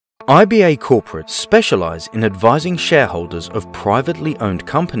IBA Corporate specialize in advising shareholders of privately owned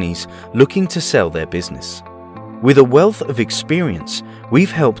companies looking to sell their business. With a wealth of experience,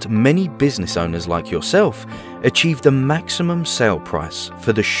 we've helped many business owners like yourself achieve the maximum sale price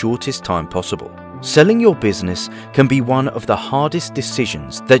for the shortest time possible. Selling your business can be one of the hardest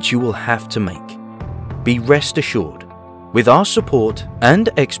decisions that you will have to make. Be rest assured, with our support and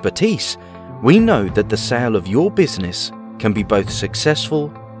expertise, we know that the sale of your business can be both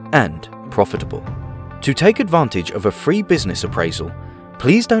successful and profitable. To take advantage of a free business appraisal,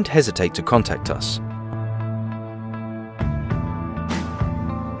 please don't hesitate to contact us.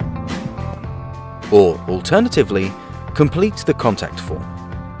 Or alternatively, complete the contact form.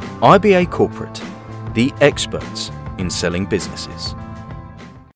 IBA Corporate, the experts in selling businesses.